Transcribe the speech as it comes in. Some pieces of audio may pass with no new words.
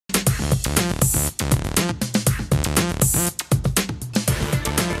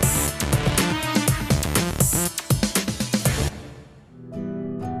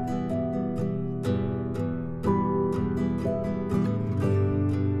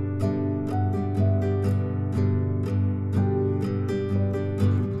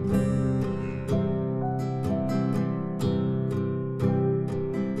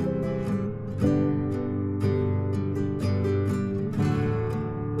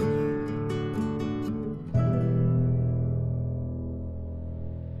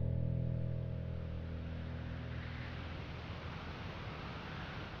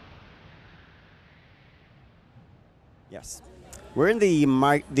Yes. We're in the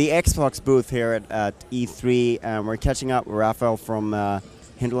Xbox booth here at E3, and we're catching up with Raphael from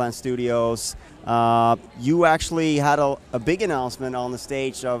Hinterland Studios. You actually had a big announcement on the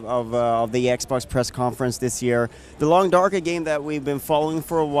stage of the Xbox press conference this year. The Long Dark, a game that we've been following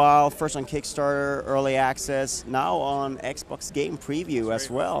for a while, first on Kickstarter, early access, now on Xbox Game Preview as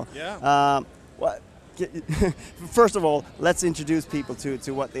well. Yeah. First of all, let's introduce people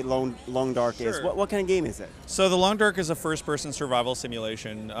to what the Long Dark is. Sure. What kind of game is it? So the Long Dark is a first-person survival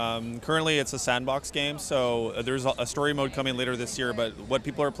simulation. Currently, it's a sandbox game, so there's a story mode coming later this year, but what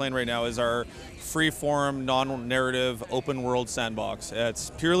people are playing right now is our free-form, non-narrative, open-world sandbox.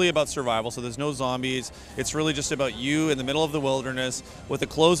 It's purely about survival, so there's no zombies. It's really just about you in the middle of the wilderness with the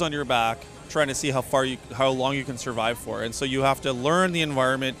clothes on your back, trying to see how long you can survive for. And so you have to learn the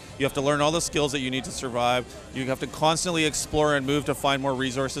environment, you have to learn all the skills that you need to survive, you have to constantly explore and move to find more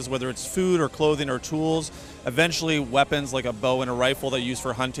resources, whether it's food or clothing or tools, eventually weapons like a bow and a rifle that you use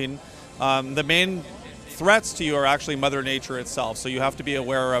for hunting. The main threats to you are actually Mother Nature itself, so you have to be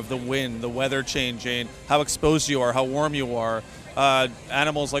aware of the wind, the weather changing, how exposed you are, how warm you are,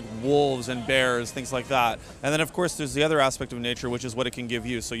 animals like wolves and bears, things like that. And then of course there's the other aspect of nature, which is what it can give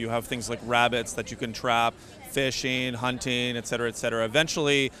you. So you have things like rabbits that you can trap, fishing, hunting, etc., etc.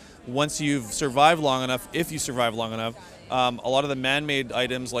 Eventually, once you've survived long enough, if you survive long enough, a lot of the man-made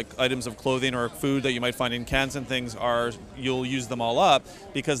items, like items of clothing or food that you might find in cans and things, you'll use them all up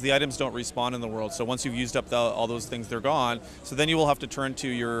because the items don't respawn in the world. So once you've used up all those things, they're gone. So then you will have to turn to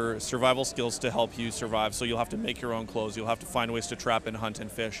your survival skills to help you survive. So you'll have to make your own clothes. You'll have to find ways to trap and hunt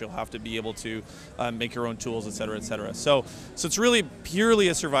and fish. You'll have to be able to make your own tools, etc., etc. So it's really purely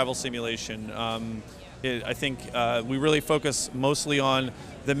a survival simulation. I think we really focus mostly on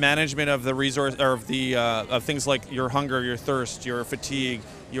the management of the resource, or of things like your hunger, your thirst, your fatigue,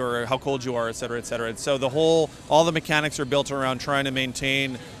 how cold you are, et cetera, et cetera. And so all the mechanics are built around trying to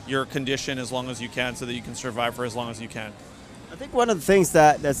maintain your condition as long as you can, so that you can survive for as long as you can. I think one of the things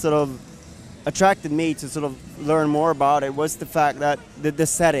that sort of attracted me to sort of learn more about it was the fact that the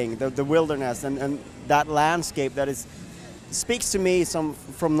setting, the wilderness, and that landscape that speaks to me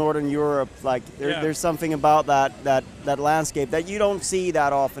from Northern Europe. Like there's something about that landscape that you don't see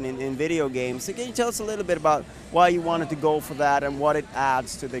that often in video games. So can you tell us a little bit about why you wanted to go for that and what it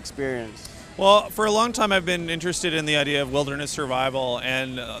adds to the experience? Well, for a long time I've been interested in the idea of wilderness survival,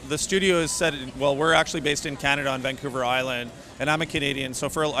 and the studio is set, well, we're actually based in Canada on Vancouver Island, and I'm a Canadian, so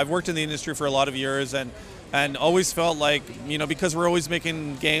I've worked in the industry for a lot of years, and always felt like, because we're always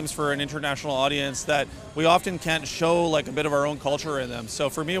making games for an international audience, that we often can't show like a bit of our own culture in them. So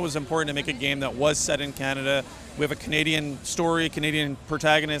for me it was important to make a game that was set in Canada. We have a Canadian story, Canadian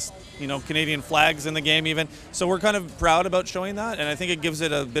protagonist, Canadian flags in the game even. So we're kind of proud about showing that, and I think it gives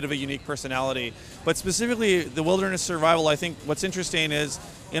it a bit of a unique personality. But specifically the wilderness survival, I think what's interesting is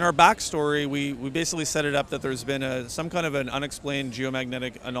in our backstory, we basically set it up that there's been some kind of an unexplained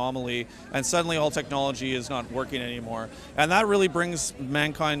geomagnetic anomaly, and suddenly all technology is not working anymore. And that really brings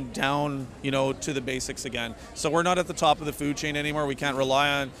mankind down, to the basics again. So we're not at the top of the food chain anymore. We can't rely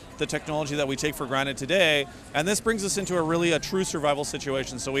on the technology that we take for granted today. And this brings us into a true survival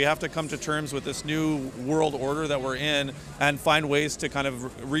situation. So we have to come to terms with this new world order that we're in and find ways to kind of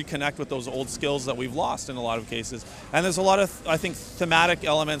reconnect with those old skills that we've lost in a lot of cases. And there's a lot of, I think, thematic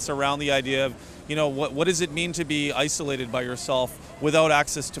elements around the idea of, what does it mean to be isolated by yourself without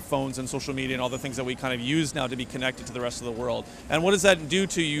access to phones and social media and all the things that we kind of use now to be connected to the rest of the world? And what does that do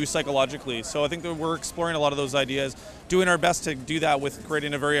to you psychologically? So I think that we're exploring a lot of those ideas, doing our best to do that with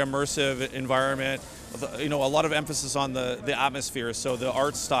creating a very immersive environment, a lot of emphasis on the atmosphere, so the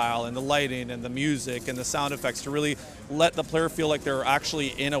art style and the lighting and the music and the sound effects to really let the player feel like they're actually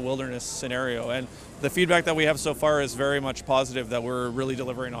in a wilderness scenario. And the feedback that we have so far is very much positive, that we're really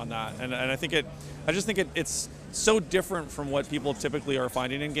delivering on that. And I just think it's so different from what people typically are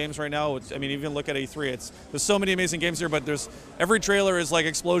finding in games right now. I mean, even look at E3, there's so many amazing games here, but every trailer is like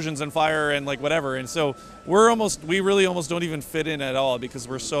explosions and fire and like whatever. And so we really almost don't even fit in at all, because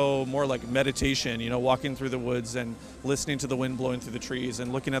we're so more like meditation, you know, walking through the woods and listening to the wind blowing through the trees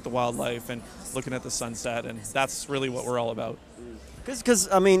and looking at the wildlife and looking at the sunset. And that's really what we're all about. Because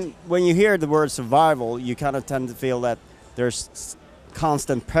I mean, when you hear the word survival, you kind of tend to feel that there's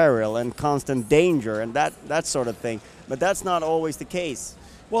constant peril and constant danger and that sort of thing. But that's not always the case.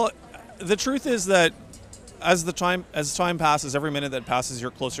 Well, the truth is that as time passes, every minute that passes,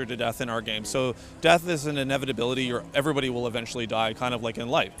 you're closer to death in our game. So death is an inevitability. Everybody will eventually die, kind of like in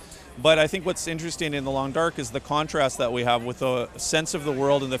life. But I think what's interesting in The Long Dark is the contrast that we have with the sense of the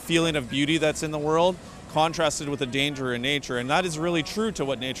world and the feeling of beauty that's in the world, contrasted with the danger in nature. And that is really true to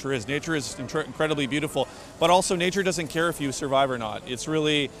what nature is. Nature is incredibly beautiful, but also nature doesn't care if you survive or not. It's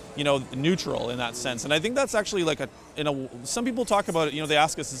really, you know, neutral in that sense. And I think that's actually like some people talk about it, you know, they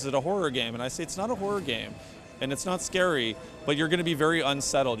ask us, is it a horror game? And I say, it's not a horror game. And it's not scary, but you're going to be very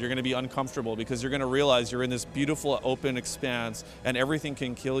unsettled. You're going to be uncomfortable, because you're going to realize you're in this beautiful open expanse and everything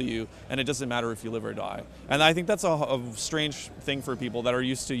can kill you, and it doesn't matter if you live or die. And I think that's a strange thing for people that are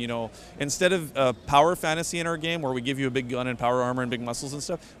used to, you know, instead of power fantasy in our game where we give you a big gun and power armor and big muscles and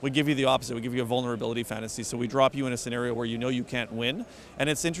stuff, we give you the opposite. We give you a vulnerability fantasy. So we drop you in a scenario where you know you can't win. And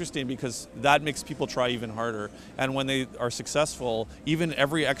it's interesting because that makes people try even harder. And when they are successful, even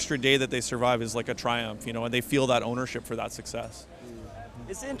every extra day that they survive is like a triumph, you know, and they feel that ownership for that success.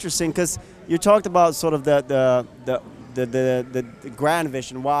 It's interesting because you talked about sort of the grand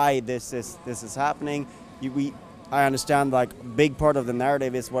vision, why this is happening. I understand, like, a big part of the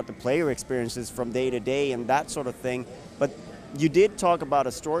narrative is what the player experiences from day to day and that sort of thing. But you did talk about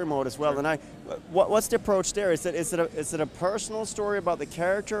a story mode as well. Sure. And what's the approach there? Is it a personal story about the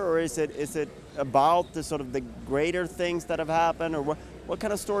character, or is it about the sort of the greater things that have happened, or what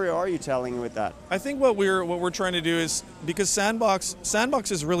kind of story are you telling with that? I think what we're trying to do is, because Sandbox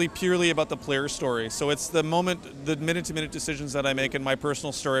is really purely about the player story. So it's the minute-to-minute decisions that I make and my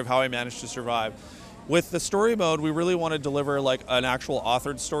personal story of how I managed to survive. With the story mode, we really want to deliver like an actual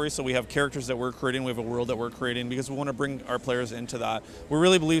authored story. So we have characters that we're creating, we have a world that we're creating, because we want to bring our players into that. We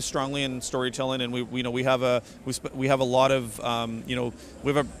really believe strongly in storytelling, and we have a lot of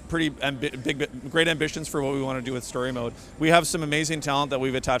we have a pretty great ambitions for what we want to do with story mode. We have some amazing talent that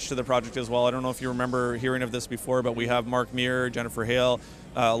we've attached to the project as well. I don't know if you remember hearing of this before, but we have Mark Meir, Jennifer Hale,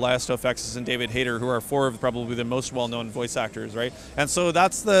 Elias Tofexis, and David Hayter, who are four of probably the most well-known voice actors, right? And so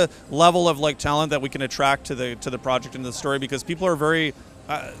that's the level of like talent that we can attract to the project and the story, because people are very,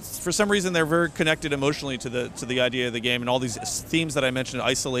 for some reason, they're very connected emotionally to the idea of the game and all these themes that I mentioned,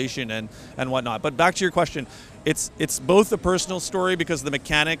 isolation and whatnot. But back to your question, it's both a personal story, because the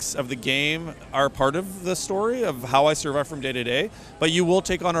mechanics of the game are part of the story of how I survive from day to day, but you will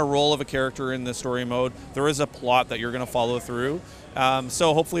take on a role of a character in the story mode. There is a plot that you're going to follow through.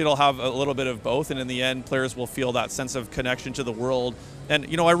 So hopefully it'll have a little bit of both, and in the end, players will feel that sense of connection to the world. And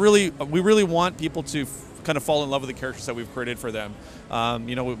you know, we really want people to kind of fall in love with the characters that we've created for them.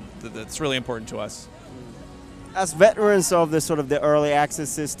 That's really important to us. As veterans of the sort of the early access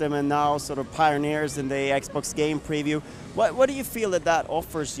system and now sort of pioneers in the Xbox game preview, what do you feel that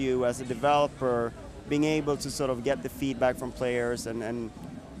offers you as a developer, being able to sort of get the feedback from players, and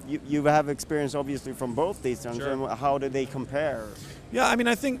you have experience obviously from both these terms. Sure. And how do they compare? Yeah, I mean,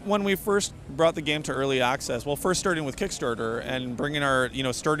 I think when we first brought the game to early access, well, first starting with Kickstarter and bringing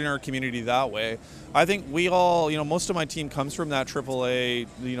starting our community that way, I think we all, most of my team comes from that AAA,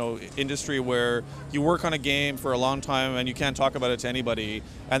 industry where you work on a game for a long time and you can't talk about it to anybody,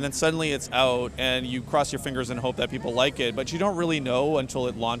 and then suddenly it's out and you cross your fingers and hope that people like it, but you don't really know until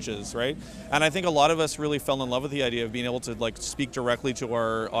it launches, right? And I think a lot of us really fell in love with the idea of being able to like speak directly to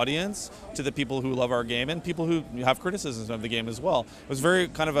our audience, to the people who love our game and people who have criticisms of the game as well. It was very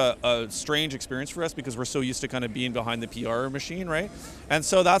kind of a strange experience for us because we're so used to kind of being behind the PR machine, right? And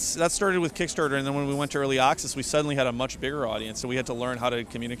so that started with Kickstarter, and then when we went to early access, we suddenly had a much bigger audience, so we had to learn how to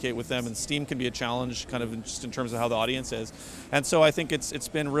communicate with them, and Steam can be a challenge kind of just in terms of how the audience is. And so I think it's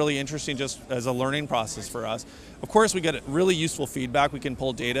been really interesting just as a learning process for us. Of course, we get really useful feedback. We can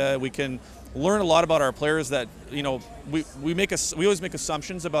pull data. We can learn a lot about our players that, you know, we always make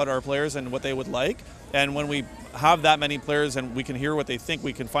assumptions about our players and what they would like. And when we have that many players and we can hear what they think,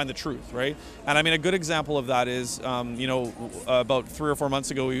 we can find the truth, right? And I mean, a good example of that is, you know, about 3 or 4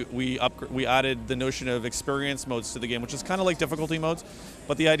 months ago, we added the notion of experience modes to the game, which is kind of like difficulty modes.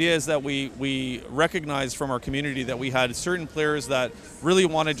 But the idea is that we recognized from our community that we had certain players that really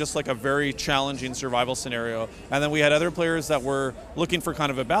wanted just like a very challenging survival scenario. And then we had other players that were looking for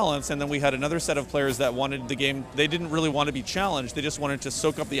kind of a balance. And then we had another set of players that wanted the game, they didn't really want to be challenged, they just wanted to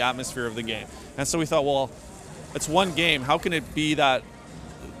soak up the atmosphere of the game. And so we thought, well, it's one game, how can it be that,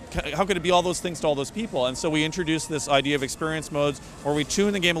 how could it be all those things to all those people? And so we introduced this idea of experience modes where we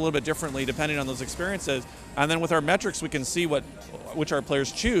tune the game a little bit differently depending on those experiences. And then with our metrics, we can see which our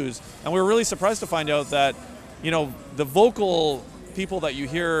players choose. And we were really surprised to find out that, you know, the vocal people that you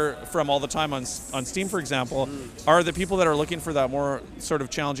hear from all the time on Steam, for example, are the people that are looking for that more sort of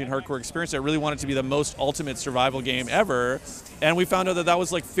challenging hardcore experience that really want it to be the most ultimate survival game ever. And we found out that that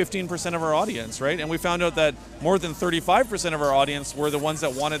was like 15% of our audience, right? And we found out that more than 35% of our audience were the ones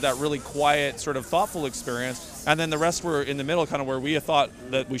that wanted that really quiet, sort of thoughtful experience. And then the rest were in the middle, kind of where we thought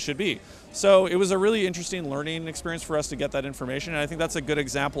that we should be. So it was a really interesting learning experience for us to get that information, and I think that's a good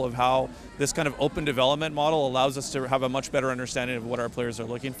example of how this kind of open development model allows us to have a much better understanding of what our players are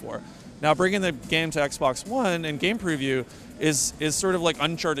looking for. Now, bringing the game to Xbox One and game preview is sort of like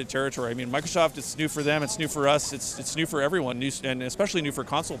uncharted territory. I mean, Microsoft, it's new for them, it's new for us, it's new for everyone, new, and especially new for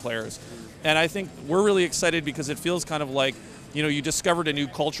console players. And I think we're really excited because it feels kind of like, you know, you discovered a new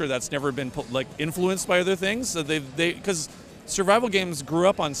culture that's never been like influenced by other things. So because survival games grew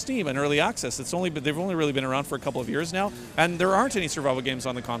up on Steam and early access. They've only really been around for a couple of years now, and there aren't any survival games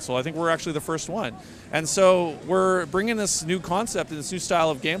on the console. I think we're actually the first one. And so we're bringing this new concept and this new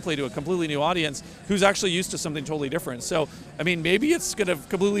style of gameplay to a completely new audience who's actually used to something totally different. So, I mean, maybe it's going to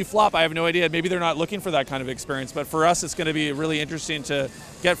completely flop. I have no idea. Maybe they're not looking for that kind of experience, but for us, it's going to be really interesting to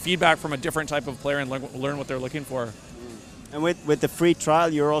get feedback from a different type of player and learn what they're looking for. And with the free trial,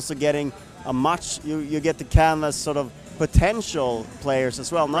 you're also getting you get the canvas sort of potential players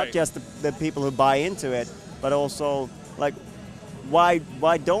as well, not just the people who buy into it, but also like why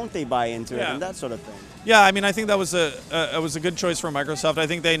don't they buy into it and that sort of thing. Yeah, I mean, I think that was a good choice for Microsoft. I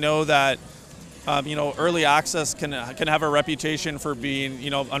think they know that you know, early access can have a reputation for being, you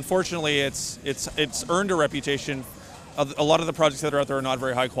know, unfortunately it's earned a reputation. A lot of the projects that are out there are not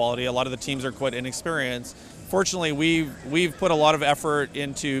very high quality. A lot of the teams are quite inexperienced. Fortunately, we've put a lot of effort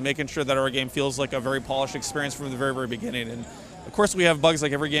into making sure that our game feels like a very polished experience from the very, very beginning. And of course, we have bugs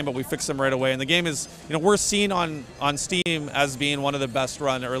like every game, but we fix them right away. And the game is, you know, we're seen on Steam as being one of the best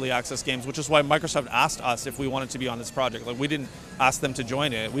run early access games, which is why Microsoft asked us if we wanted to be on this project. Like, we didn't ask them to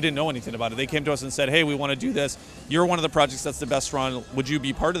join it. We didn't know anything about it. They came to us and said, hey, we want to do this. You're one of the projects that's the best run. Would you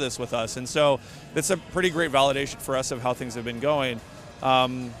be part of this with us? And so it's a pretty great validation for us of how things have been going.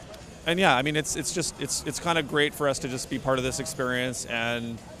 And yeah, I mean, it's kind of great for us to just be part of this experience.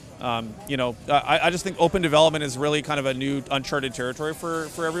 And you know, I just think open development is really kind of a new uncharted territory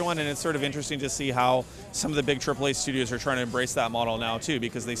for everyone, and it's sort of interesting to see how some of the big AAA studios are trying to embrace that model now too,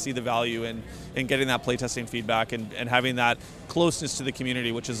 because they see the value in getting that playtesting feedback and having that closeness to the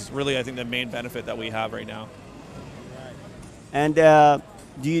community, which is really, I think, the main benefit that we have right now. And do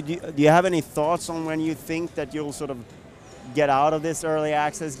you have any thoughts on when you think that you'll sort of get out of this early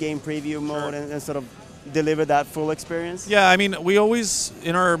access game preview mode and sort of deliver that full experience? Yeah, I mean, we always,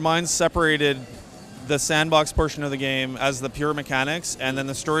 in our minds, separated the sandbox portion of the game as the pure mechanics, and then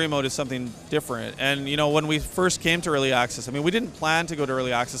the story mode is something different. And, you know, when we first came to early access, I mean, we didn't plan to go to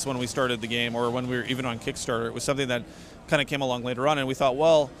early access when we started the game or when we were even on Kickstarter. It was something that kind of came along later on, and we thought,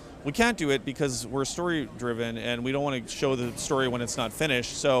 well, we can't do it because we're story driven and we don't want to show the story when it's not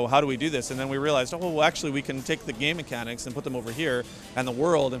finished, so how do we do this? And then we realized, oh, well, actually we can take the game mechanics and put them over here and the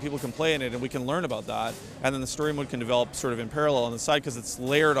world, and people can play in it and we can learn about that, and then the story mode can develop sort of in parallel on the side because it's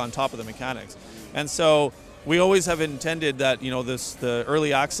layered on top of the mechanics. And so we always have intended that, you know, the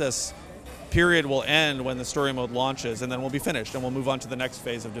early access period will end when the story mode launches, and then we'll be finished and we'll move on to the next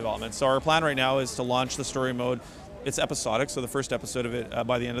phase of development. So our plan right now is to launch the story mode. It's episodic, so the first episode of it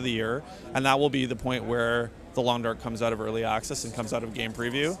by the end of the year, and that will be the point where the Long Dark comes out of early access and comes out of game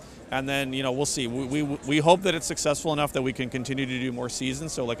preview. And then, you know, we'll see. We hope that it's successful enough that we can continue to do more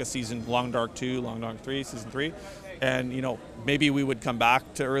seasons, so like a season Long Dark 2, Long Dark 3, season 3. And, you know, maybe we would come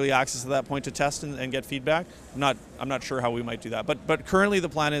back to early access at that point to test and get feedback. I'm not sure how we might do that. But currently the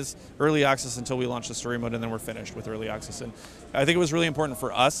plan is early access until we launch the story mode, and then we're finished with early access. And I think it was really important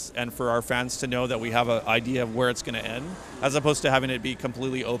for us and for our fans to know that we have an idea of where it's going to end, as opposed to having it be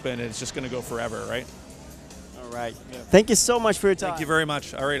completely open and it's just going to go forever, right? All right. Yeah. Thank you so much for your time. Thank you very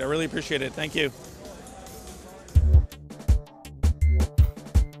much. All right, I really appreciate it. Thank you.